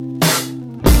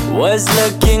Was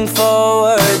looking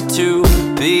forward to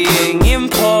being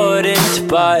important,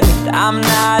 but I'm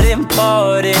not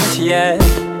important yet.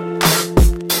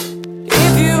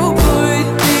 If you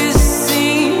put this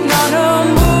scene on a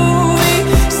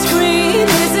movie screen,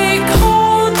 is it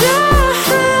called a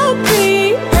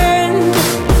happy end?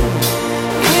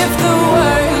 If the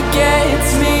world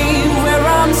gets me where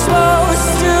I'm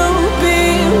supposed to be,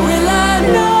 will I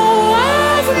know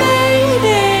I've made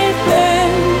it then?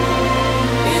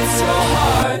 It's so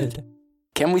hard.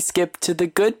 Can we skip to the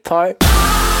good part?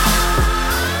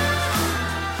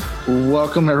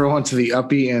 Welcome everyone to the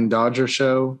Uppy and Dodger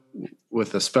show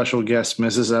with a special guest,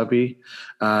 Mrs. Uppy.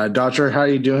 Dodger, how are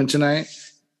you doing tonight?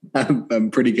 I'm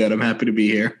pretty good. I'm happy to be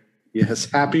here. Yes.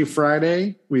 Happy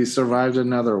Friday. We survived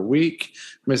another week.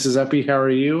 Mrs. Uppy, how are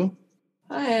you?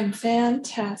 I am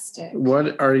fantastic.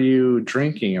 What are you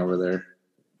drinking over there?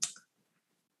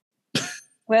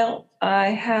 Well, I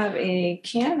have a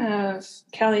can of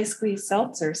Cali Squeeze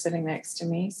seltzer sitting next to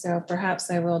me, so perhaps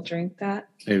I will drink that.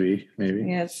 Maybe.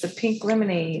 Yeah, it's the pink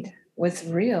lemonade with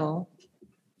real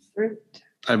fruit.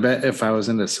 I bet if I was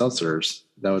into seltzers,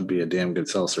 that would be a damn good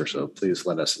seltzer. So please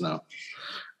let us know.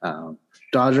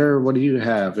 Dodger, what do you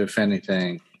have, if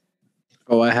anything?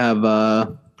 Oh, I have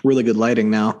really good lighting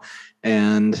now.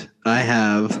 And I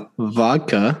have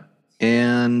vodka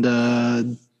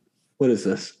and what is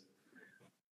this?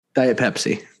 Diet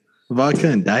Pepsi. Vodka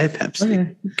and Diet Pepsi.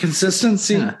 Okay.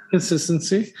 Consistency. Yeah.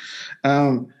 Consistency.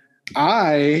 By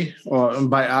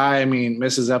I mean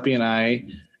Mrs. Uppy and I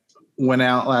went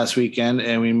out last weekend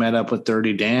and we met up with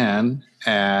Dirty Dan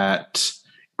at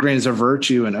Grains of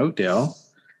Virtue in Oakdale,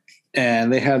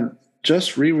 and they had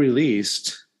just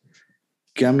re-released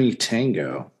Gummy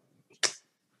Tango.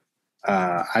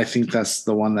 I think that's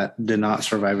the one that did not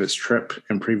survive its trip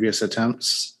in previous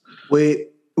attempts. Wait,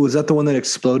 was that the one that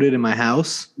exploded in my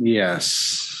house?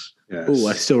 Yes. Oh,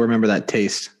 I still remember that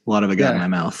taste. A lot of it got in my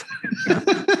mouth.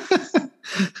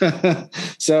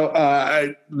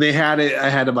 So they had it. I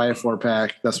had to buy a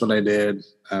 4-pack. That's what I did.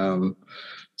 Oh,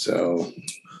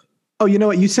 you know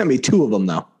what? You sent me 2 of them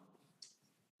though,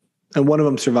 and one of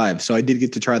them survived. So I did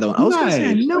get to try that one. I was gonna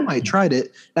say, I tried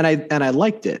it and I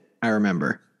liked it. I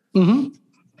remember. Mm-hmm.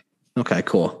 Okay,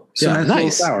 cool. So yeah,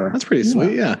 nice. That's pretty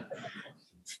sweet. Yeah.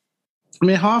 I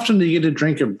mean, how often do you get to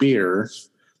drink a beer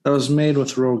that was made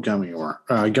with real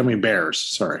gummy bears?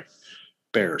 Sorry,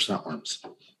 bears, not worms.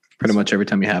 Pretty much every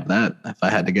time you have that, if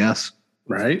I had to guess.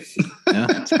 Right? Yeah,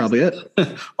 that's probably it.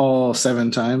 All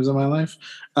 7 times in my life.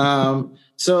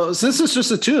 So since it's just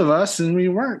the 2 of us and we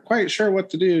weren't quite sure what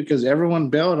to do because everyone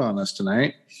bailed on us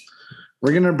tonight,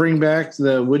 we're going to bring back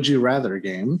the Would You Rather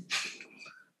game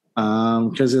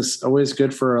because it's always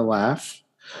good for a laugh.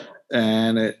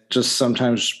 And it just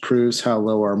sometimes proves how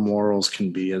low our morals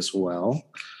can be as well.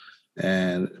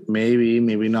 And maybe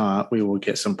not, we will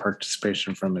get some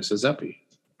participation from Mrs. Uppy.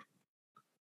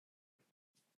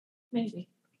 Maybe.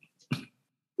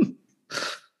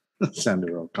 That sounded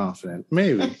real confident.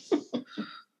 Maybe.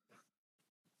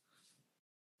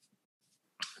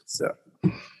 So.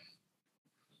 Is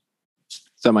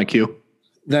that my cue?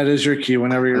 That is your cue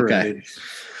whenever you're ready.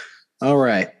 All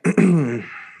right.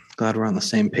 Glad we're on the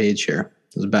same page here.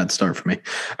 It was a bad start for me.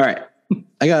 All right.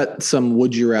 I got some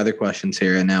would you rather questions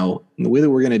here. And now the way that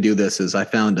we're going to do this is I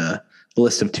found a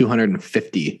list of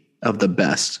 250 of the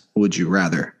best would you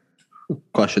rather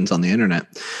questions on the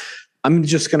internet. I'm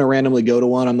just going to randomly go to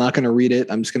one. I'm not going to read it.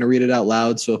 I'm just going to read it out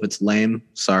loud. So if it's lame,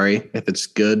 sorry. If it's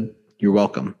good, you're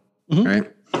welcome. Mm-hmm.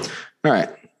 All right.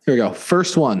 Here we go.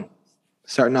 First one,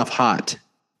 starting off hot.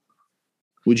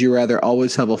 Would you rather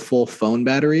always have a full phone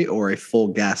battery or a full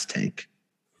gas tank?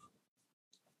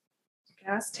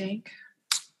 Gas tank.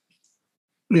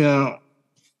 Yeah.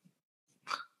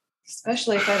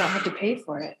 Especially if I don't have to pay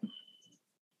for it.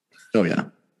 Oh, yeah.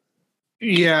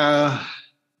 Yeah.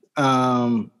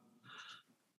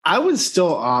 I would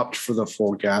still opt for the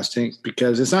full gas tank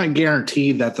because it's not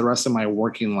guaranteed that the rest of my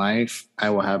working life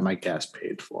I will have my gas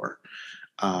paid for.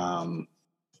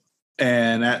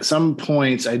 And at some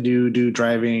points I do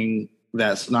driving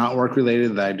that's not work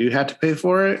related that I do have to pay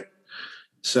for it.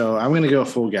 So I'm going to go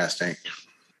full gas tank.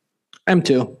 I'm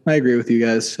too. I agree with you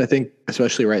guys. I think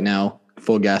especially right now,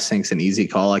 full gas tank's an easy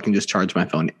call. I can just charge my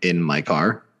phone in my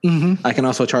car. Mm-hmm. I can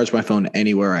also charge my phone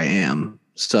anywhere I am.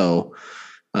 So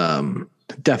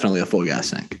definitely a full gas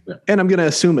tank. Yeah. And I'm going to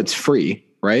assume it's free,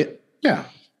 right? Yeah.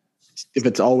 if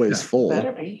it's always full.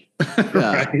 Better be.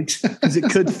 Yeah. Right. Because it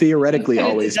could theoretically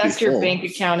always be deduct your full. bank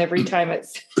account every time it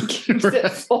keeps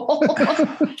it full.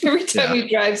 Every time you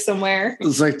drive somewhere.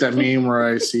 It's like that meme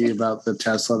where I see about the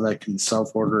Tesla that can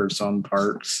self-order its own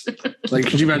parts. Like,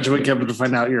 could you imagine waking up to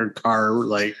find out your car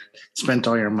like spent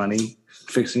all your money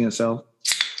fixing itself?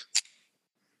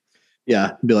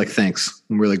 Yeah, be like, thanks.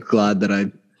 I'm really glad that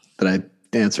I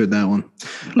answered that one.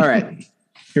 All right,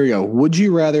 here we go. Would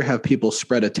you rather have people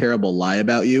spread a terrible lie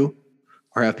about you,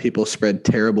 or have people spread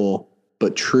terrible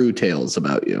but true tales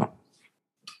about you?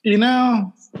 You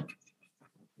know,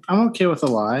 I'm okay with a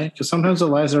lie because sometimes the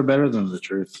lies are better than the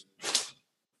truth.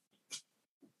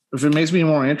 If it makes me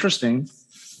more interesting.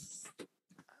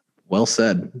 Well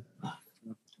said.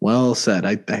 Well said.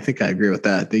 I think I agree with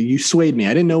that. You swayed me.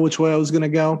 I didn't know which way I was going to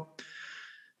go,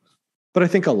 but I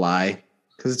think a lie,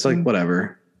 because it's like,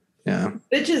 whatever. Yeah.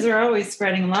 Bitches are always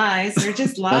spreading lies. They're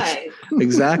just lies.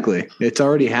 Exactly. It's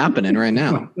already happening right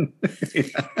now.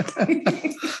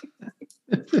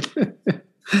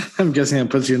 I'm guessing it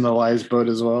puts you in the lies boat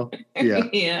as well. Yeah.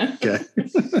 Yeah. Okay.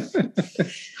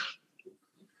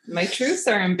 My truths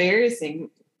are embarrassing.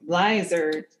 Lies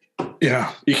are.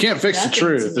 Yeah. You can't fix the Nothing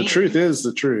truth. to The me. truth is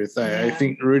the truth. I Yeah.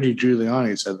 think Rudy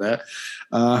Giuliani said that.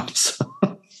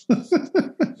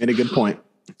 Made a good point.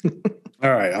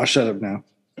 All right. I'll shut up now.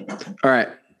 All right.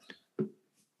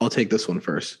 I'll take this one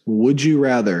first. Would you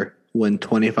rather win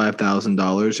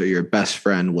 $25,000 or your best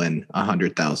friend win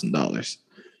 $100,000?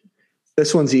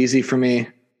 This one's easy for me.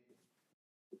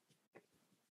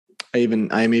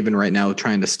 I'm even right now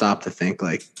trying to stop to think,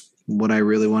 like, would I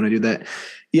really want to do that?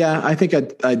 Yeah, I think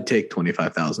I'd take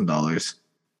 $25,000.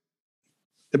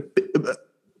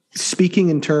 Speaking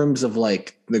in terms of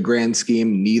like the grand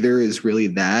scheme, neither is really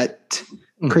that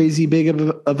crazy big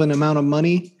of an amount of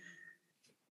money.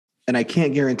 And I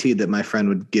can't guarantee that my friend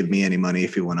would give me any money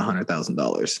if he won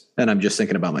 $100,000. And I'm just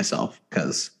thinking about myself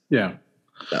because, Yeah.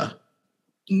 yeah.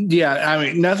 Yeah. I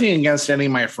mean, nothing against any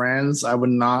of my friends. I would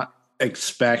not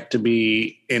expect to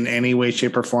be in any way,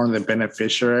 shape, or form the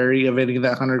beneficiary of any of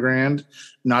that $100,000.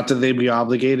 Not that they'd be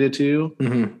obligated to.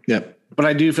 Mm-hmm. Yep. But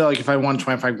I do feel like if I won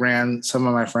 $25,000, some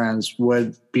of my friends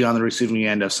would be on the receiving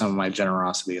end of some of my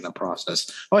generosity in the process.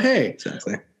 Oh, hey,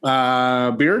 Exactly.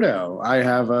 Beardo, I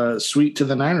have a suite to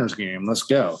the Niners game. Let's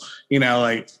go. You know,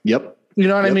 like, Yep. you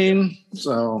know what I Yep. mean?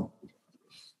 So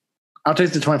I'll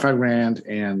take the $25,000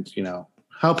 and, you know,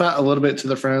 help out a little bit to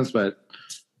the friends, but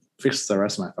fix the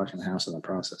rest of my fucking house in the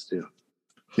process too.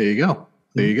 There you go.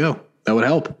 There you go. That would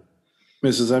help.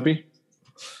 Mrs. Eppy?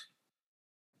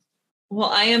 Well,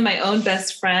 I am my own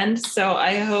best friend, so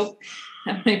I hope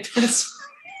that my best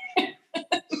friend.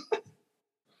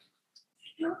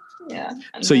 Yeah.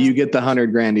 I So know. you get the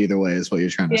 $100,000 either way is what you're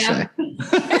trying to Yeah. say.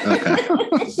 Okay.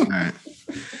 All right.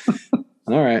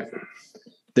 All right.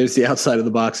 There's the outside of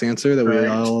the box answer that we Right.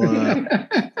 all.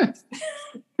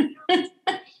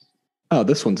 Oh,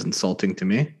 this one's insulting to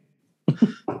me.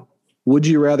 Would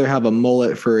you rather have a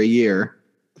mullet for a year,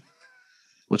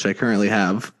 which I currently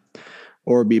have,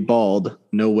 or be bald,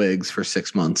 no wigs for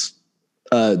 6 months?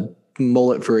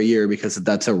 Mullet for a year because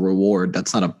that's a reward.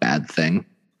 That's not a bad thing.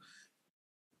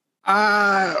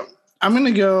 I'm going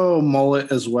to go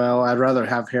mullet as well. I'd rather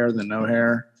have hair than no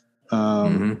hair.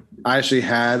 I actually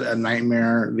had a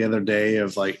nightmare the other day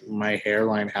of like my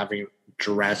hairline having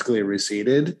drastically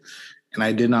receded, and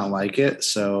I did not like it.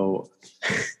 So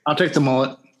I'll take the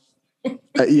mullet.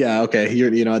 Yeah, okay.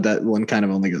 You know that one kind of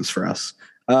only goes for us.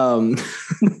 I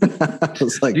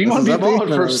was like, Do you want to be mullet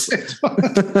for $6? 6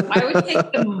 months? I would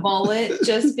take the mullet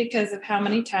just because of how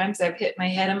many times I've hit my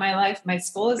head in my life. My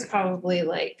skull is probably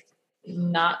like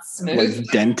not smooth. Like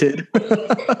dented.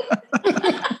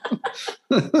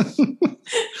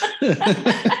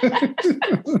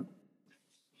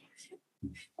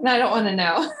 And I don't want to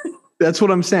know. That's what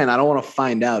I'm saying. I don't want to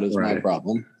find out is my Right.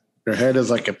 problem. Your head is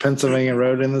like a Pennsylvania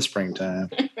road in the springtime.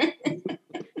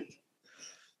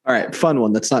 All right, fun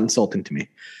one. That's not insulting to me.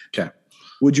 Okay.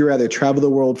 Would you rather travel the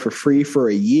world for free for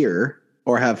a year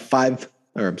or have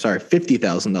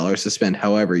 $50,000 to spend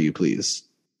however you please?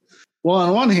 Well,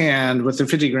 on one hand, with the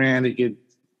 $50,000, you could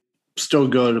still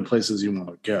go to places you want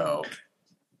to go.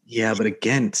 Yeah, but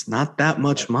again, it's not that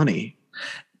much money.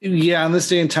 Yeah, in this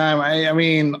day and time, I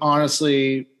mean,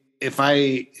 honestly,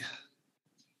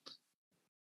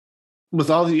 with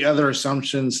all the other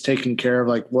assumptions taken care of,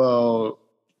 like, well,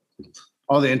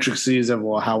 all the intricacies of,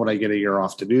 well, how would I get a year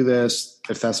off to do this?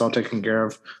 If that's all taken care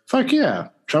of, fuck yeah.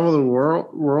 Travel the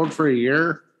world for a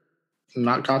year,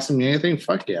 not costing me anything,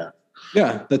 fuck yeah.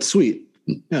 Yeah, that's sweet.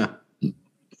 Yeah.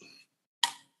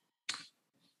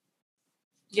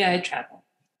 Yeah, I travel.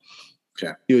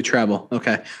 Okay. You would travel.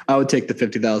 Okay. I would take the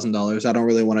 $50,000. I don't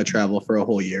really want to travel for a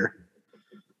whole year.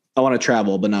 I want to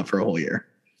travel, but not for a whole year.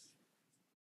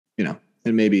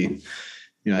 And maybe,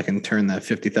 I can turn that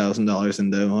 $50,000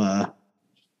 into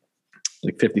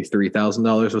like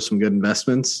 $53,000 with some good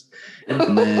investments,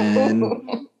 and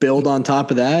then build on top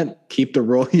of that. Keep the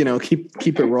roll.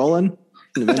 Keep it rolling.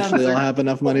 And eventually, I'll have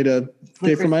enough money to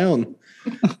pay for my own.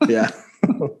 Yeah.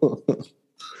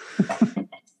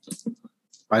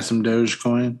 Buy some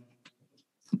Dogecoin.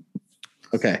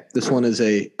 Okay. This one is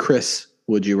a Chris.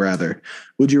 Would you rather?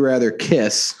 Would you rather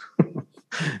kiss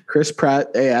Chris Pratt?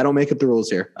 Hey, I don't make up the rules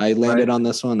here. I landed on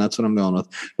this one. That's what I'm going with.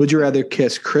 Would you rather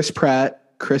kiss Chris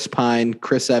Pratt, Chris Pine,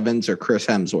 Chris Evans, or Chris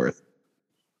Hemsworth?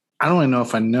 I don't even know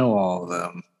if I know all of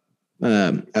them.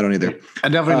 I don't either. I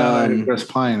definitely know who Chris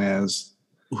Pine is.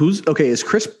 Who's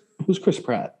Chris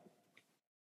Pratt?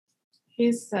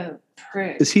 He's a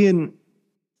prick. Is he in?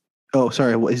 Oh,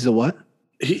 sorry. He's a what?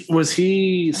 Was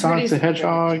he Sonic he's the a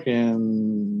Hedgehog?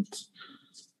 And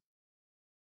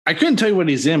I couldn't tell you what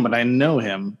he's in, but I know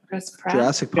him. Chris Pratt.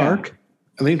 Jurassic Park.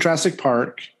 I think Jurassic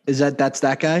Park. That's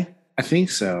that guy? I think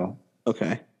so.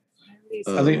 Okay.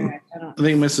 I think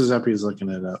Mrs. Eppie is looking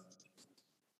it up.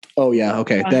 Oh yeah.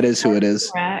 Okay, that is who it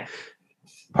is.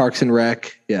 Parks and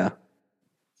Rec. Yeah.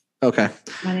 Okay.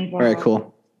 Moneyball. All right.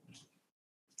 Cool.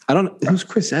 I don't. Who's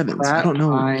Chris Evans? Pratt, I don't know.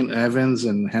 Pine, Evans,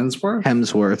 and Hemsworth.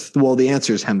 Hemsworth. Well, the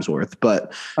answer is Hemsworth,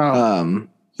 but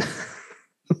aren't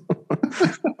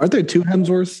there two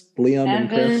Hemsworths? Liam and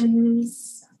Chris.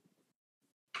 Evans.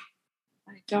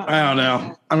 I don't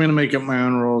know. I'm going to make up my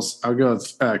own rules. I'll go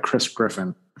with Chris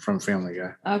Griffin from Family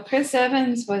Guy. Oh, Chris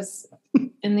Evans was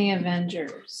in the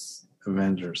Avengers.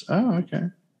 Avengers. Oh, okay.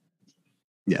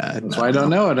 Yeah, That's why I don't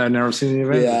know it. I've never seen the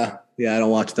Avengers. Yeah. I don't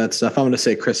watch that stuff. I'm going to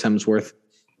say Chris Hemsworth.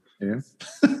 Yeah.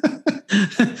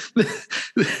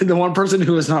 The one person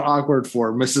who is not awkward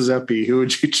for Mrs. Eppie, who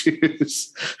would you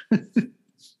choose?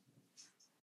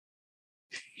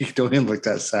 You don't even look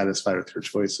that satisfied with your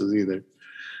choices either.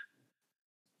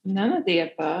 None of the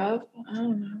above. I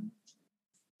don't know.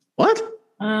 What?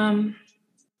 I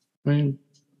mean,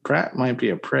 Pratt might be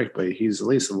a prick, but he's at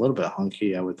least a little bit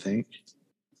hunky, I would think.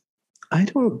 I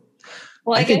don't.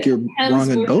 Well, I think guess you're wrong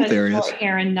in Hemsworth both has areas. Short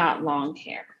hair and not long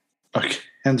hair, Okay.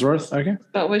 Hemsworth? Okay.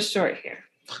 but with short hair.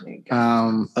 There you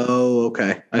go. Oh,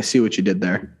 okay. I see what you did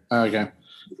there. Okay.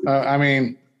 I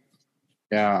mean,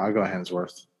 yeah, I'll go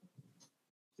Hemsworth.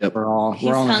 Yep. He's we're all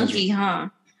hunky, huh?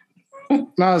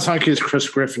 not as hunky as Chris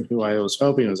Griffin, who I was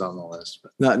hoping was on the list.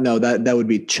 But No, that would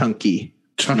be chunky.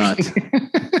 chunky.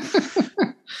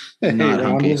 Hey, Not that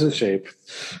one hunky. was a shape.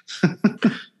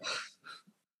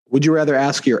 Would you rather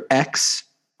ask your ex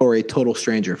or a total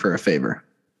stranger for a favor?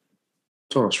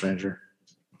 Total stranger.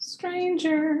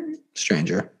 Stranger.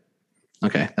 Stranger.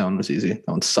 Okay, that one was easy. That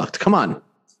one sucked. Come on,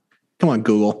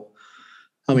 Google.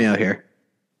 Help me out here.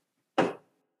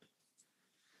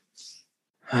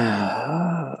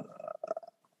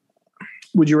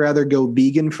 Would you rather go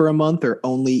vegan for a month or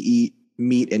only eat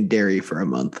meat and dairy for a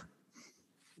month?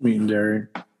 Meat and dairy.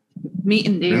 Meat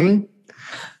and dairy. Really?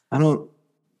 I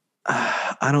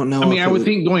don't know. I mean, if I it would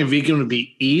think going vegan would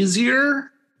be easier,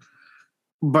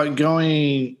 but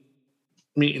going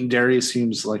meat and dairy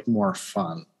seems like more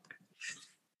fun.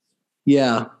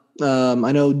 Yeah.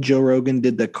 I know Joe Rogan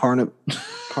did the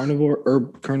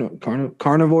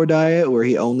carnivore diet where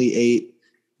he only ate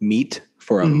meat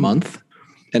for a month,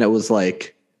 and it was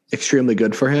like extremely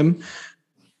good for him.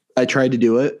 I tried to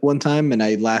do it one time and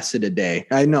I lasted a day.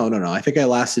 No. I think I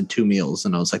lasted 2 meals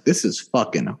and I was like, this is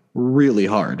fucking really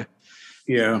hard.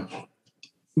 Yeah.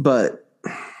 But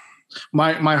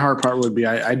My hard part would be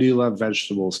I do love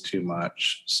vegetables too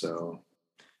much. So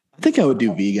I think I would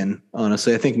do vegan,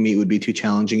 honestly. I think meat would be too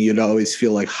challenging. You'd always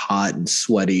feel like hot and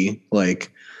sweaty.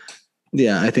 Like,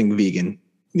 yeah, I think vegan.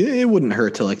 It wouldn't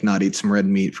hurt to like not eat some red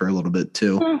meat for a little bit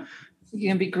too.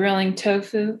 You're gonna be grilling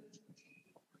tofu.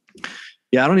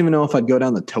 Yeah, I don't even know if I'd go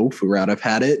down the tofu route. I've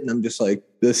had it and I'm just like,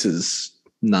 this is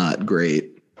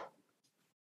great.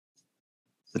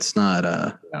 It's not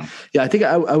yeah, I think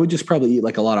I would just probably eat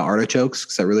like a lot of artichokes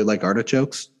because I really like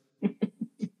artichokes.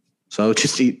 So I would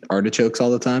just eat artichokes all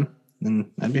the time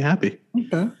and I'd be happy.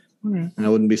 okay. And I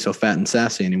wouldn't be so fat and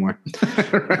sassy anymore.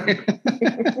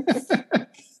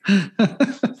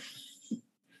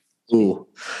 Ooh.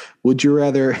 Would you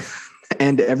rather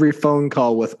end every phone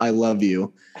call with I love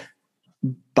you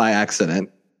by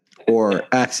accident or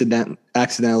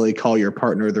accidentally call your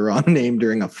partner the wrong name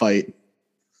during a fight?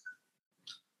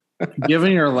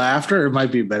 Given your laughter, it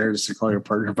might be better just to call your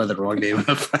partner by the wrong name in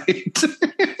a fight.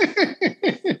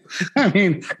 I I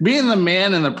mean, being the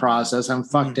man in the process, I'm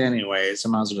fucked anyway, so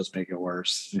I might as well just make it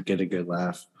worse and get a good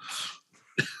laugh.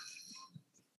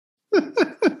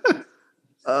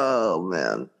 Oh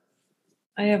man.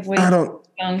 I have way I too don't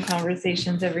long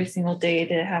conversations every single day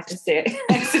to have to say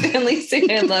accidentally say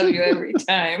I love you every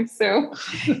time. So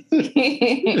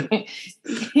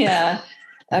yeah,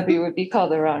 Abby would be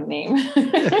called the wrong name.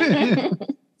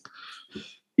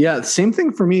 Yeah, same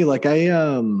thing for me. Like I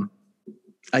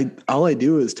all I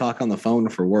do is talk on the phone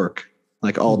for work,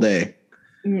 like all day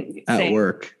at Same.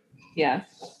 work. Yeah.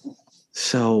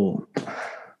 So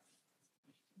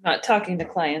Not talking to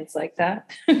clients like that.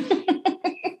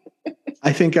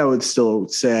 I think I would still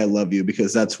say I love you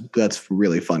because that's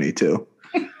really funny too.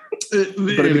 But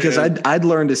because I'd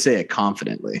learn to say it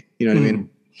confidently. You know what I mean?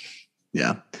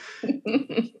 Yeah.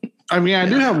 I mean, I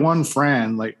do have one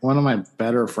friend, like one of my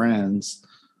better friends.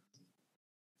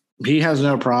 He has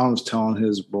no problems telling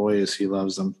his boys he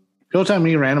loves them. He'll tell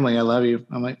me randomly, I love you.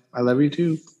 I'm like, I love you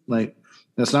too. Like,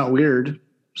 that's not weird.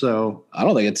 So I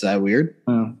don't think it's that weird.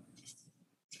 uh,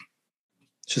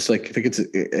 It's just like if it gets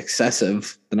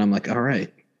excessive, then I'm like, all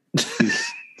right.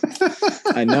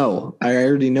 I know. I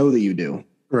already know that you do.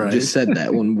 right. You just said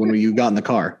that when you got in the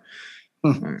car.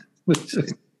 All right.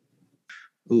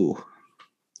 Ooh.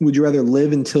 Would you rather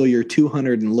live until you're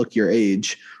 200 and look your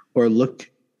age, or look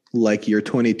like you're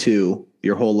 22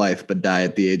 your whole life but die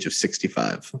at the age of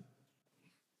 65?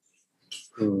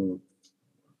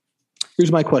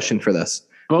 Here's my question for this,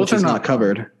 Both which are is not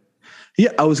covered.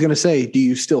 Yeah, I was going to say, do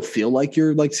you still feel like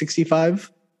you're like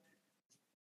 65,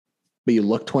 but you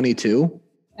look 22?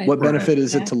 What benefit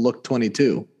is it to look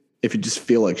 22 if you just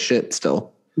feel like shit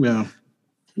still? Yeah.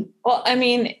 Well, I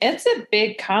mean, it's a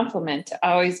big compliment to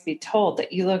always be told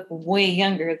that you look way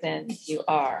younger than you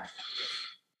are.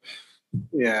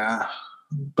 Yeah.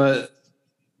 But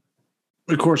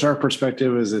of course, our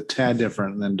perspective is a tad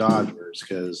different than Dodgers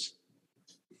because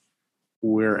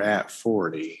we're at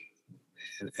 40.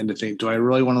 And to think, do I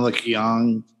really want to look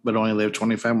young but only live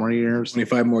 25 more years?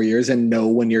 25 more years and know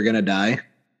when you're going to die?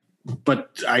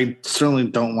 But I certainly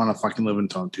don't want to fucking live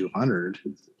until I'm 200.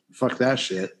 Fuck that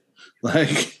shit.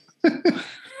 Like,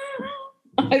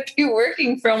 I've been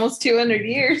working for almost 200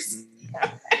 years.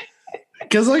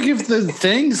 because like if the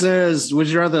thing says, would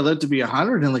you rather live to be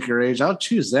 100 and look your age? I'll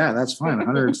choose that. That's fine.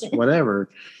 100's whatever.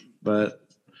 But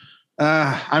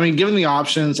I mean, given the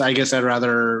options, I guess I'd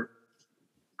rather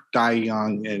die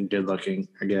young and good looking,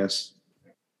 I guess.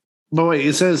 But wait,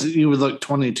 it says you would look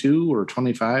 22 or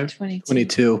 25?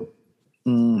 22.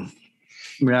 No,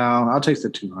 I'll take the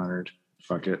 200.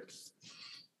 Fuck it.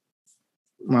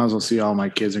 Might as well see all my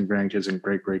kids and grandkids and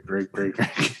great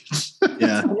grandkids.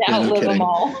 Yeah. Outlive them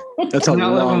all. That's a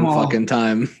Outlive them long all. fucking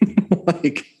time.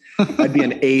 Like, I'd be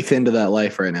an eighth into that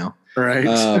life right now. Right.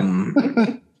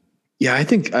 Yeah, I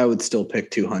think I would still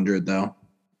pick 200 though.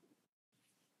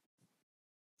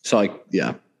 So like,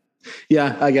 yeah,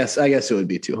 I guess it would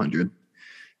be 200.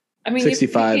 I mean,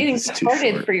 65 you're is getting too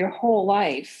carded short. for your whole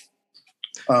life.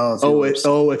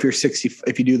 If you're 60,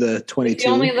 if you do the 22, If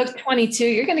you only look 22,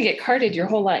 you're going to get carded your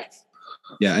whole life.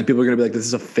 yeah, and people are gonna be like, this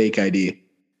is a fake ID.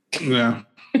 Yeah.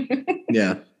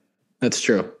 Yeah, that's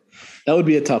true. That would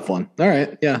be a tough one. All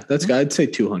right, yeah, that's good. I'd say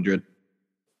 200.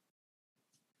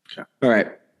 Okay. All right.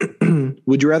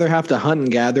 Would you rather have to hunt and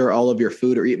gather all of your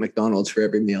food or eat McDonald's for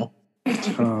every meal?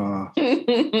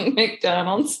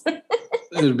 McDonald's.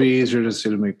 It'd be easier to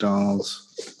sit at McDonald's.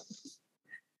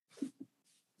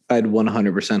 I'd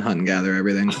 100% hunt and gather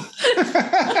everything.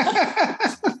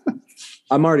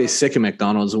 I'm already sick of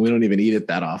McDonald's and we don't even eat it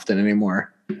that often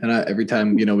anymore. And every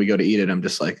time, we go to eat it, I'm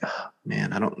just like, oh,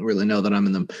 man, I don't really know that I'm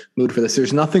in the mood for this.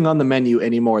 There's nothing on the menu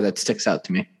anymore that sticks out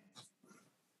to me.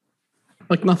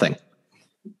 Like nothing.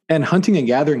 And hunting and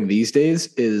gathering these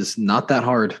days is not that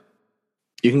hard.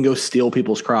 You can go steal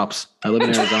people's crops. I live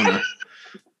in Arizona.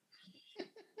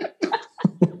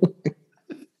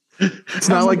 It's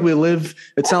not like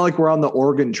it's not like we're on the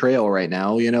Oregon Trail right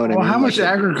now. You know what I mean? How much Like,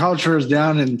 agriculture is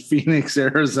down in Phoenix,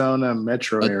 Arizona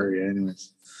metro area anyways?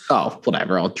 oh,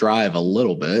 whatever. I'll drive a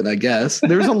little bit, I guess.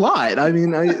 There's a lot. I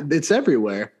mean, it's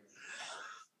everywhere.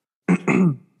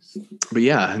 But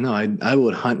yeah, no, I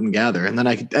would hunt and gather. And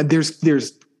then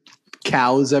there's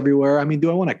cows everywhere. I mean,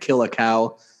 do I want to kill a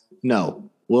cow? No.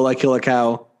 Will I kill a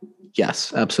cow?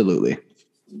 Yes, absolutely.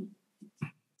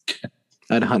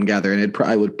 I'd hunt and gather, and it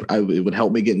would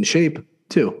help me get in shape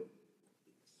too.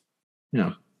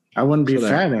 I wouldn't be So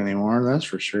fat anymore, that's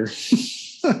for sure.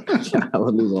 Yeah, I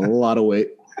would lose a lot of weight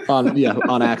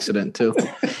on accident too.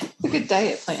 Good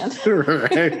diet plan.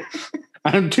 Right.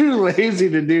 I'm too lazy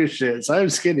to do shit, so I'm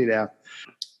skinny now.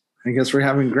 I guess we're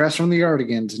having grass from the yard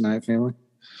again tonight, family.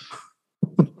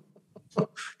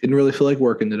 Didn't really feel like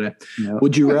working today. Nope.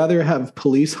 Would you rather have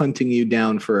police hunting you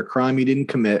down for a crime you didn't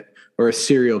commit or a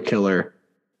serial killer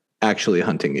actually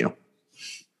hunting you?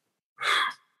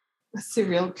 A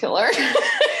serial killer.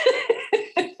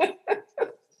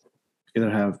 Either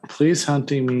have police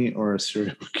hunting me or a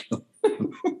serial killer.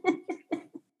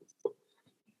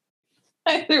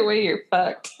 Either way, you're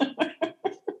fucked.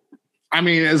 I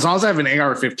mean, as long as I have an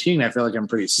AR-15, I feel like I'm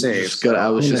pretty safe. I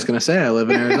was just going to say, I live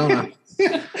in Arizona.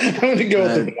 I'm going to go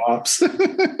with the cops.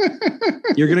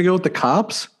 You're going to go with the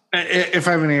cops? If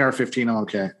I have an AR-15, I'm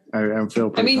okay. I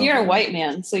feel. I mean, you're a confident. white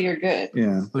man, so you're good.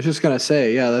 Yeah. I was just going to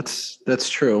say, yeah, that's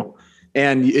true.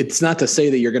 And it's not to say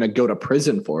that you're going to go to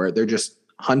prison for it. They're just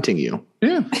hunting you.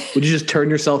 Yeah. Would you just turn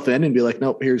yourself in and be like,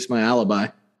 nope, here's my alibi?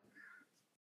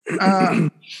 I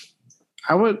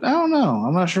don't know.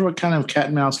 I'm not sure what kind of cat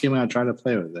and mouse game I would try to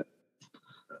play with it.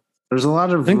 There's a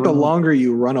lot of. I think the longer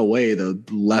you run away, the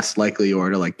less likely you are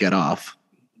to like get off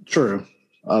True.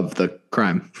 of the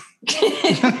crime.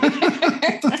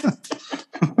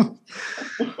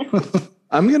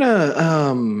 I'm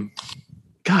gonna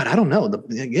God, I don't know.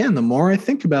 The more I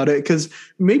think about it, because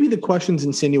maybe the question's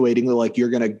insinuating that like you're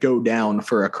gonna go down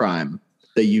for a crime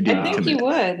that you I didn't think commit. you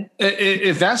would.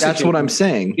 If that's That's what I'm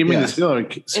saying. Give me Yeah. the serial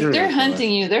If they're killer.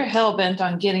 hunting you, they're hell bent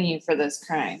on getting you for this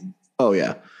crime. Oh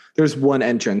yeah. There's one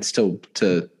entrance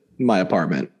to my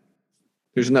apartment.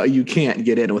 There's no, you can't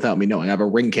get in without me knowing. I have a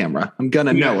Ring camera. I'm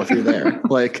gonna know if you're there.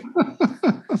 Like,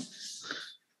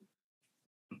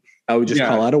 I would just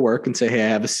call out of work and say, "Hey, I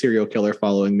have a serial killer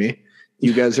following me.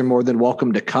 You guys are more than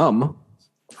welcome to come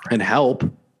and help."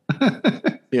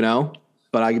 You know,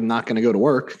 but I'm not gonna go to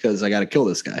work because I got to kill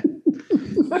this guy.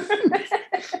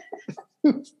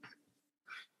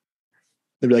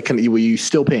 They'd be like, will you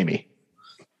still pay me?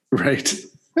 Right.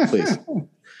 Please.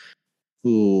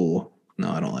 Ooh,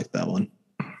 no, I don't like that one.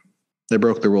 They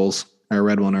broke the rules. I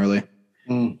read one early.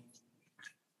 Mm.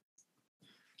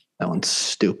 That one's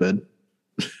stupid.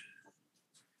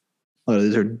 Oh,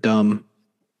 these are dumb.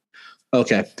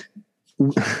 Okay.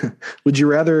 Would you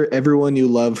rather everyone you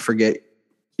love forget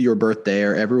your birthday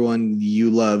or everyone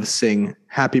you love sing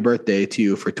happy birthday to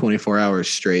you for 24 hours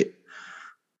straight?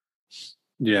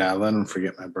 Yeah, let them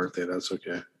forget my birthday. That's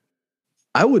okay.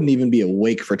 I wouldn't even be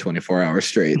awake for 24 hours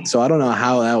straight. So I don't know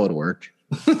how that would work.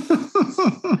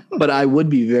 But I would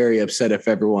be very upset if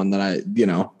everyone that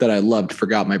I loved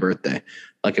forgot my birthday.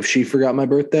 Like if she forgot my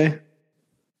birthday,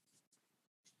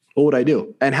 what would I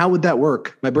do? And how would that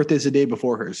work? My birthday's the day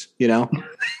before hers, you know?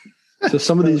 So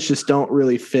some of these just don't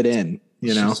really fit in,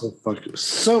 you know? She's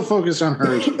so focused on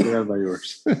hers, she forgot about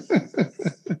yours.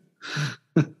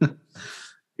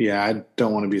 Yeah, I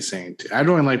don't want to be saying two. I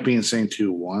don't even like being saying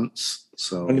two once.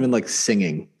 So I don't even like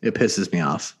singing. It pisses me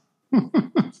off.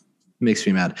 Makes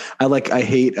me mad. I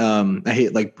hate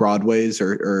like Broadways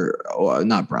or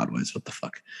not Broadways. What the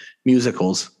fuck?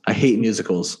 Musicals. I hate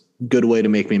musicals. Good way to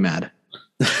make me mad.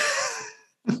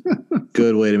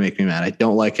 Good way to make me mad. I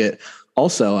don't like it.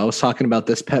 Also, I was talking about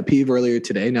this pet peeve earlier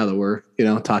today. Now that we're,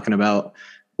 talking about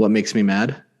what makes me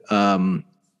mad.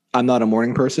 I'm not a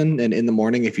morning person. And in the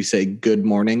morning, if you say good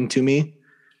morning to me,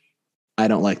 I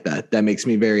don't like that. That makes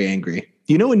me very angry.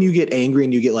 You know, when you get angry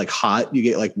and you get like hot, you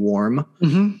get like warm,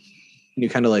 mm-hmm. you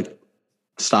kind of like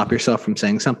stop yourself from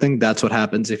saying something. That's what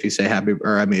happens if you say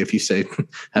if you say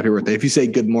happy birthday, if you say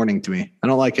good morning to me, I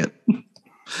don't like it.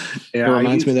 Yeah, It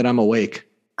reminds me that I'm awake.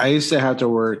 I used to have to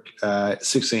work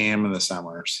 6 a.m. in the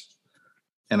summers,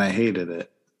 and I hated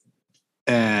it.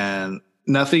 And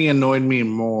nothing annoyed me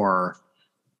more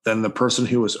than the person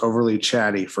who was overly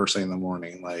chatty first thing in the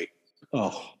morning. Like,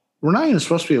 oh, we're not even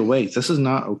supposed to be awake. This is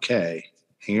not okay.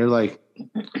 And you're like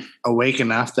awake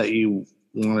enough that you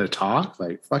want to talk.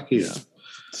 Like, fuck you.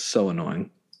 So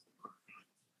annoying.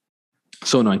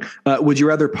 So annoying. Would you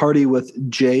rather party with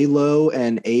J-Lo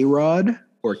and A-Rod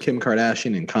or Kim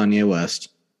Kardashian and Kanye West?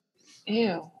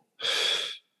 Ew.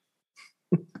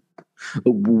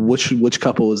 Which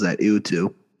couple was that ew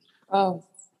to? Oh,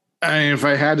 I mean, if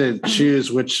I had to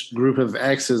choose which group of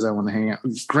exes I want to hang out,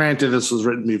 granted, this was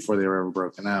written before they were ever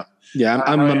broken up. Yeah,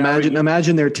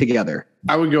 imagine they're together.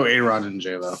 I would go A-Rod and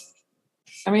J-Lo.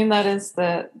 I mean, that is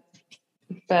the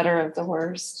better of the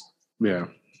worst. Yeah.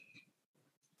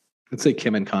 Let's say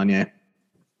Kim and Kanye.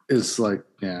 It's like,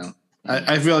 yeah.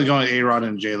 I feel like going A-Rod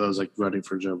and J-Lo is like voting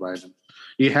for Joe Biden.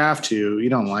 You have to. You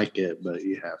don't like it, but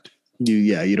you have to.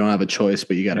 You don't have a choice,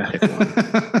 but you got to pick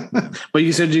one. But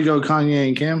you said you go Kanye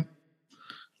and Kim?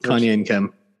 Kanye and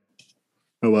Kim.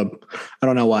 Oh, I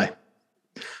don't know why.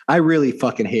 I really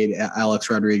fucking hate Alex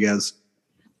Rodriguez.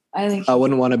 I think I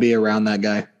wouldn't want to be around that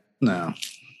guy. No.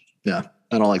 Yeah,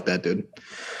 I don't like that dude.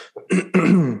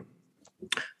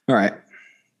 All All right.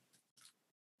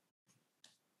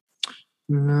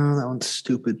 No, that one's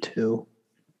stupid too.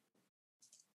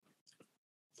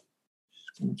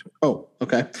 Oh,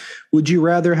 okay. Would you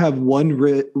rather have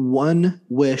one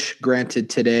wish granted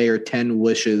today or 10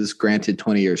 wishes granted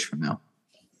 20 years from now?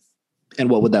 And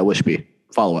what would that wish be?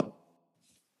 Follow up.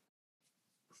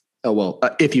 Oh, well,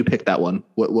 if you pick that one,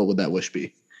 what would that wish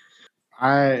be?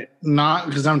 Not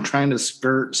because I'm trying to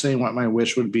skirt saying what my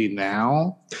wish would be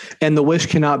now. And the wish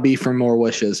cannot be for more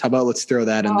wishes. How about let's throw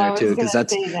that in there too? Because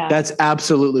that's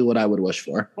absolutely what I would wish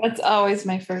for. That's always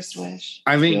my first wish.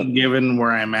 I think given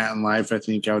where I'm at in life, I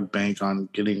think I would bank on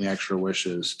getting the extra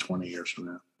wishes 20 years from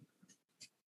now.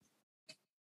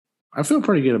 I feel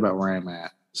pretty good about where I'm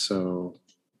at. So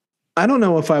I don't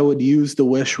know if I would use the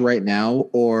wish right now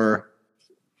or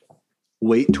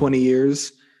wait 20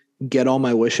 years, get all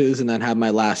my wishes, and then have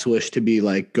my last wish to be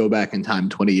like, go back in time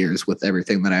 20 years with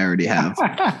everything that I already have.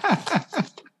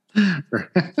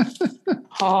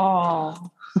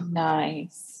 Oh,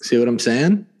 nice. See what I'm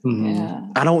saying? Mhm. Yeah.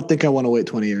 I don't think I want to wait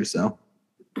 20 years though.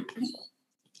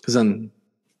 Because then,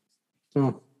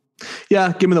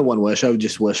 yeah, give me the one wish. I would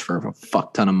just wish for a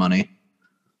fuck ton of money.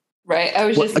 Right. I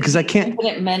was Well, just 'cause I can't-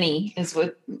 infinite money is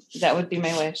what that would be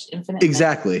my wish. Infinite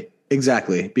Exactly.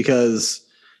 Because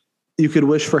you could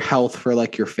wish for health for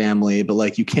like your family, but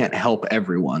like you can't help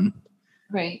everyone. money.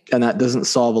 Right. And that doesn't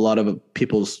solve a lot of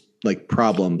people's like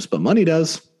problems, but money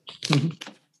does.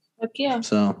 Fuck yeah.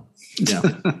 So, yeah.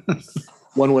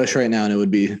 One wish right now, and it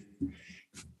would be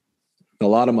a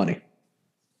lot of money,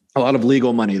 a lot of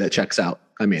legal money that checks out.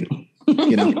 I mean,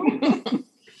 you know,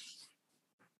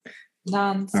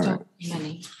 Non-stop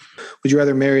money. would you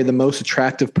rather marry the most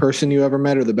attractive person you ever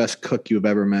met or the best cook you've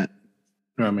ever met?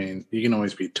 I mean, you can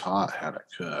always be taught how to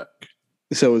cook.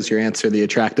 So is your answer the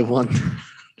attractive one?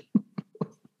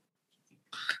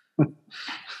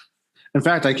 In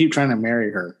fact, I keep trying to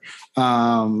marry her.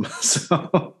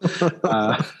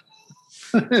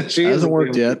 She Hasn't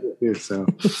worked yet. So,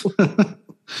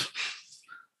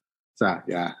 so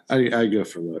yeah, I go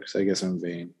for looks. I guess I'm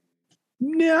vain.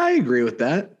 Yeah, I agree with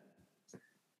that.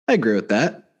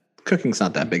 Cooking's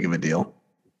not that big of a deal.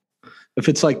 If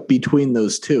it's like between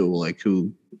those two, like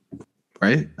who,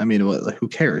 right? I mean, what? Like, who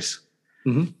cares?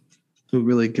 Mhm. Who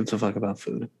really gives a fuck about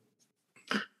food?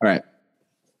 All right,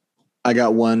 I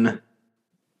got one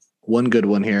good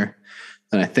one here,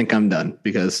 and I think I'm done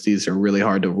because these are really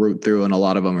hard to root through, and a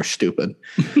lot of them are stupid.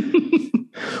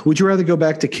 Would you rather go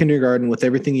back to kindergarten with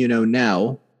everything you know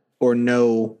now, or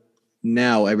know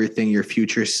now everything your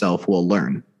future self will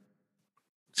learn?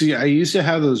 See, I used to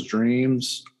have those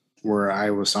dreams where I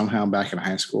was somehow back in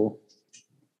high school,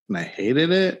 and I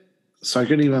hated it. So I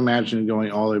couldn't even imagine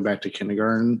going all the way back to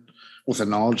kindergarten with the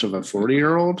knowledge of a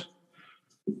 40-year-old.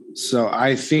 So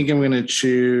I think I'm going to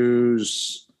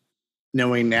choose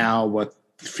knowing now what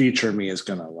future me is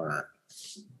going to learn.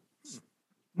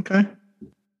 Okay.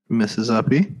 Mrs.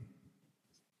 Uppy.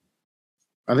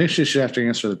 I think she should have to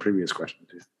answer the previous question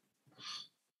too.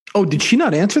 Oh, did she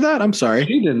not answer that? I'm sorry.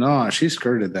 She did not. She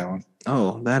skirted that one.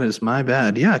 Oh, that is my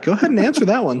bad. Yeah, go ahead and answer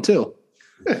that one too.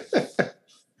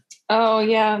 Oh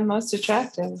yeah, most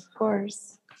attractive, of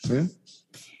course. Yeah.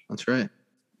 That's right.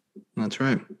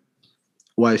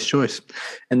 Wise choice.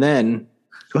 And then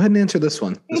go ahead and answer this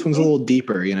one. This one's a little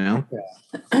deeper, you know?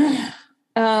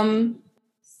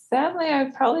 Sadly,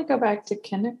 I'd probably go back to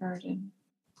kindergarten.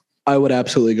 I would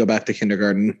absolutely go back to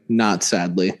kindergarten, not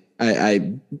sadly.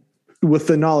 I with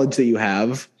the knowledge that you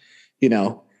have, you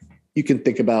know, you can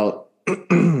think about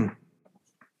it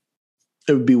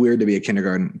would be weird to be a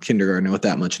kindergartner with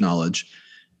that much knowledge.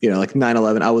 You know, like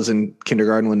 9/11. I was in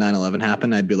kindergarten when 9/11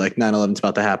 happened. I'd be like, 9/11's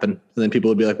about to happen. And then people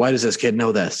would be like, why does this kid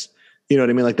know this? You know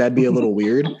what I mean? Like that'd be a little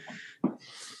weird.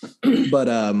 But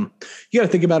you got to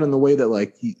think about it in the way that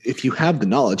like, if you have the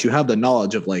knowledge, you have the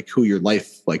knowledge of like who your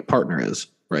life like partner is.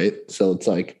 Right. So it's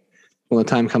like when the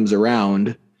time comes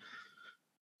around,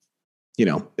 you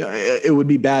know, it would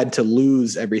be bad to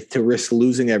risk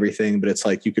losing everything, but it's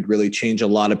like you could really change a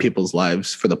lot of people's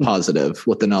lives for the positive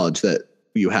with the knowledge that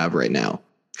you have right now.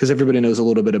 Because everybody knows a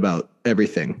little bit about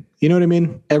everything. You know what I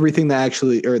mean? Everything that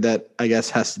actually, or that I guess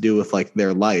has to do with like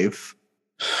their life.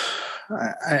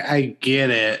 I get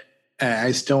it.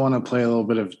 I still want to play a little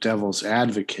bit of devil's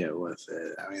advocate with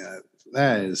it. I mean,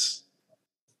 that is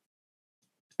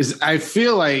I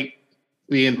feel like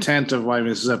the intent of why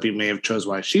Mrs. Uppy may have chose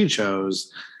why she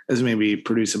chose is maybe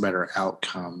produce a better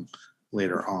outcome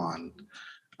later on.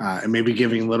 And maybe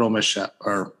giving little Mrs.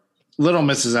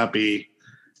 Uppy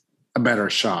a better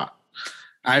shot.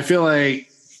 I feel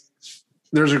like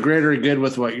there's a greater good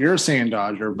with what you're saying,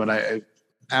 Dodger, but I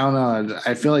don't know.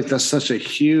 I feel like that's such a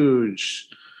huge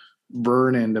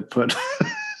burden to put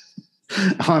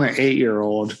on an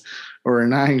 8-year-old or a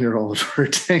 9-year-old or a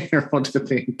 10-year-old to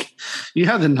think you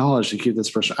have the knowledge to keep this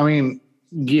person. I mean,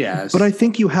 yes. But I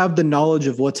think you have the knowledge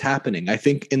of what's happening. I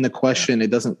think in the question, it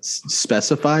doesn't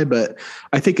specify, but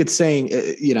I think it's saying,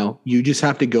 you just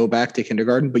have to go back to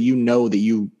kindergarten, but you know that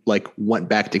you like went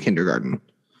back to kindergarten.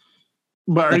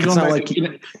 But are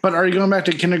you going back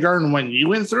to kindergarten when you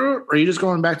went through it? Or are you just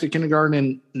going back to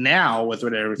kindergarten now with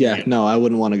whatever? Yeah, no, I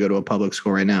wouldn't want to go to a public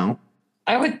school right now.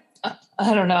 I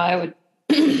don't know. I would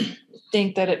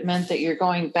think that it meant that you're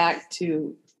going back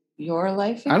to your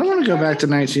life. I don't want to go back to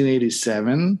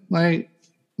 1987. Like,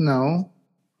 no.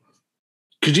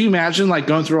 Could you imagine like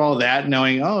going through all that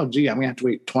knowing, oh, gee, I'm going to have to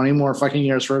wait 20 more fucking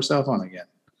years for a cell phone again?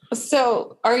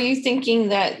 So are you thinking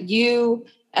that you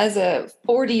as a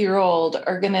 40-year-old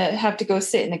are going to have to go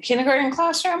sit in a kindergarten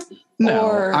classroom? No,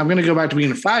 or I'm going to go back to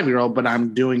being a 5-year-old, but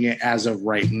I'm doing it as of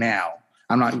right now.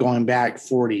 I'm not going back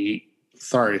 35.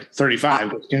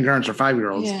 Kindergartens are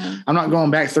 5-year-olds. Yeah. I'm not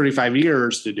going back 35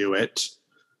 years to do it.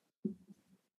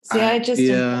 See, I just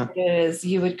interpreted it as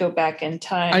you would go back in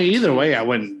time. Either way, I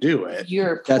wouldn't do it.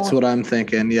 That's what I'm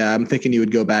thinking. Yeah, I'm thinking you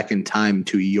would go back in time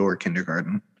to your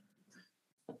kindergarten,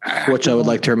 which I would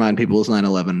like to remind people is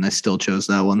 9/11. And I still chose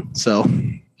that one. So,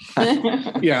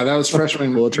 yeah, that was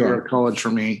freshman year of college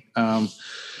for me.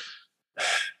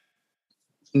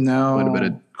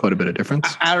 No, quite a bit of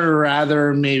difference. I'd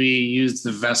rather maybe use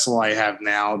the vessel I have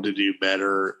now to do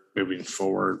better moving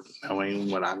forward,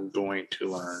 knowing what I'm going to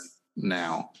learn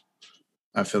now.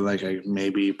 I feel like I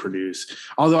maybe produce,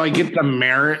 although I get the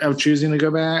merit of choosing to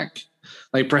go back.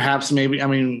 Like perhaps maybe, I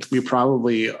mean, we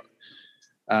probably,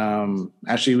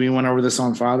 actually we went over this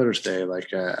on Father's Day.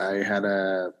 Like I had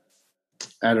a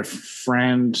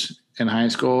friend in high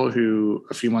school who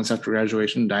a few months after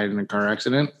graduation died in a car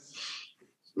accident.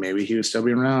 Maybe he would still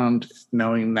be around.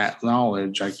 Knowing that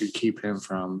knowledge, I could keep him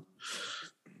from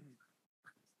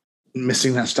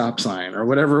missing that stop sign or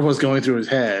whatever was going through his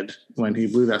head when he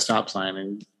blew that stop sign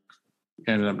and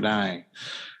ended up dying.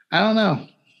 I don't know.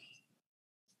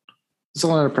 It's a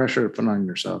lot of pressure to put on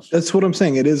yourself. That's what I'm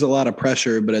saying. It is a lot of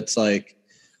pressure, but it's like,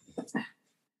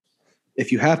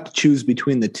 if you have to choose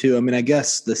between the two, I mean, I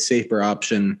guess the safer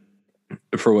option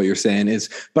for what you're saying is,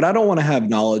 but I don't want to have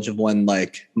knowledge of when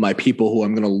like my people who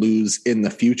I'm going to lose in the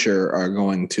future are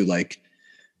going to like,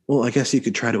 well, I guess you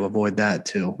could try to avoid that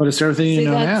too. But it's everything you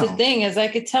know now. That's the thing is I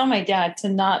could tell my dad to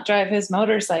not drive his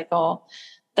motorcycle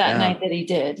that night that he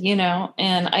did,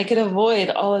 and I could avoid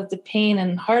all of the pain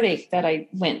and heartache that I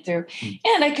went through.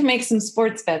 And I could make some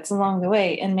sports bets along the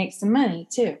way and make some money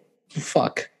too.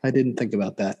 Fuck. I didn't think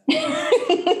about that.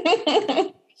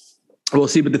 Well,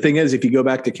 see, but the thing is, if you go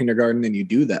back to kindergarten and you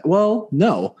do that, well,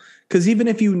 no, because even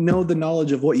if you know the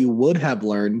knowledge of what you would have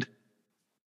learned,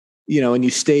 and you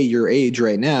stay your age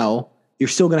right now, you're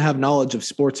still going to have knowledge of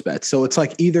sports bets. So it's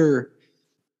like either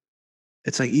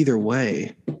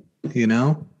way,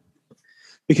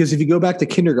 because if you go back to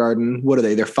kindergarten, what are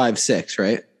they? They're 5, 6,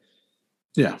 right?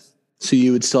 Yeah. So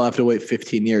you would still have to wait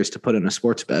 15 years to put in a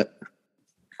sports bet.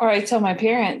 Or I tell my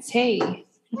parents, hey,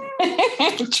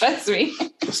 trust me.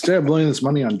 Instead of blowing this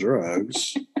money on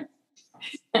drugs,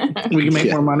 we can make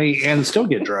more money and still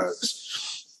get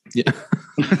drugs. Yeah.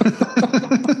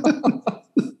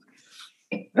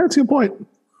 That's a good point.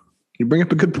 You bring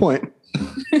up a good point.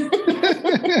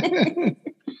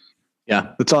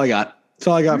 Yeah, that's all I got. That's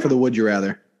all I got for the Would You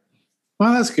Rather.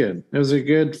 Well, that's good. It was a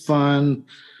good, fun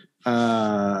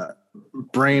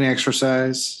brain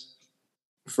exercise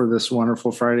for this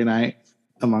wonderful Friday night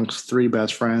amongst 3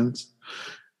 best friends.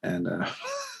 And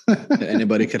That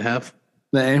anybody could have.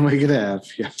 That anybody could have.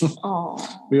 Yeah. Oh.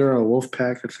 We are a wolf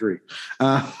pack of 3.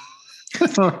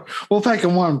 Wolf pack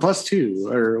of 1 plus 2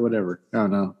 or whatever. I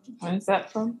don't know. What is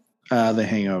that from? The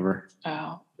Hangover.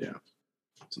 Oh. Yeah.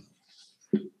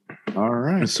 All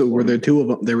right. So were there 2 of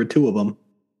them? There were 2 of them.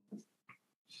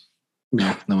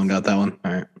 No, no one got that one.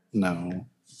 All right. No.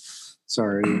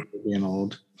 Sorry for being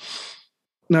old.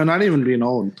 No, not even being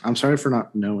old. I'm sorry for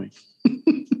not knowing.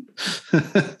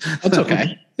 That's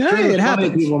okay. Yeah, it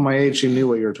happens. People my age who knew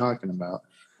what you were talking about.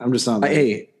 I'm just not.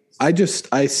 I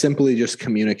simply just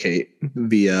communicate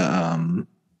via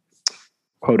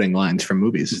quoting lines from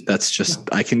movies. That's just,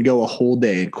 I can go a whole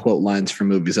day and quote lines from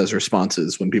movies as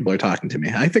responses when people are talking to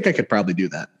me. I think I could probably do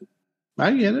that.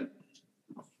 I get it.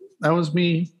 That was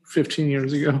me 15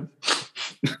 years ago.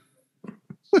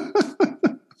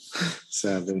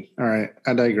 Sadly. All right.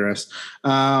 I digress.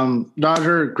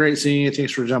 Dodger, great seeing you.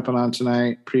 Thanks for jumping on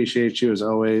tonight. Appreciate you as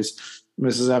always.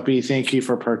 Mrs. Uppy, thank you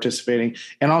for participating.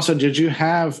 And also, did you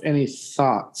have any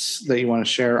thoughts that you want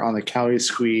to share on the Cali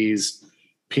Squeeze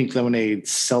pink lemonade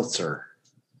seltzer?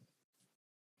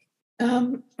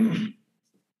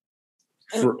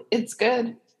 It's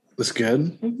good. It's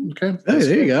good. Mhm. Okay. Hey,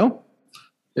 there you go.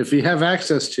 If you have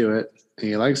access to it and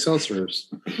you like seltzers,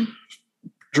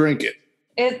 drink it.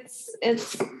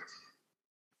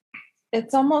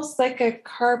 It's almost like a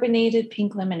carbonated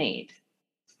pink lemonade.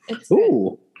 It's good.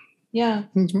 Ooh. Yeah,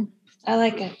 Mm-hmm. I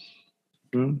like it.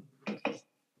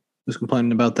 Who's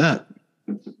complaining about that?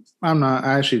 I'm not.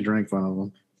 I actually drank one of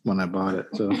them when I bought it.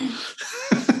 So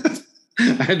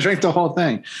I drank the whole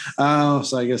thing.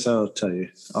 So I guess I'll tell you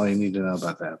all you need to know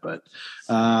about that. But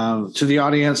to the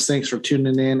audience, thanks for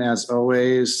tuning in. As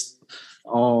always,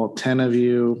 all 10 of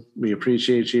you, we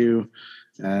appreciate you.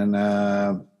 And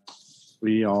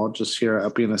we all just here at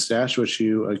Uppy in the Stash wish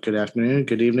you a good afternoon,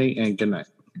 good evening, and good night.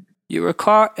 You were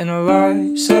caught in a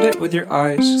lie, said it with your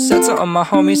eyes. Said to all my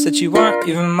homies that you weren't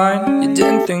even mine. You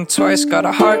didn't think twice, got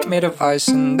a heart made of ice.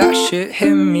 And that shit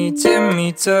hit me, did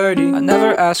me dirty. I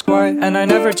never asked why, and I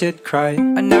never did cry.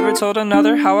 I never told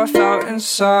another how I felt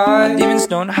inside. Demons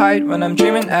don't hide when I'm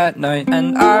dreaming at night.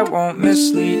 And I won't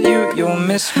mislead you, you'll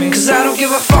miss me. Cause I don't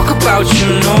give a fuck about you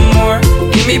no more.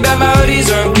 Give me bad melodies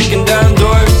or I'm kicking down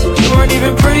doors. You weren't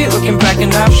even pretty looking back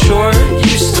and I'm sure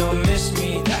you still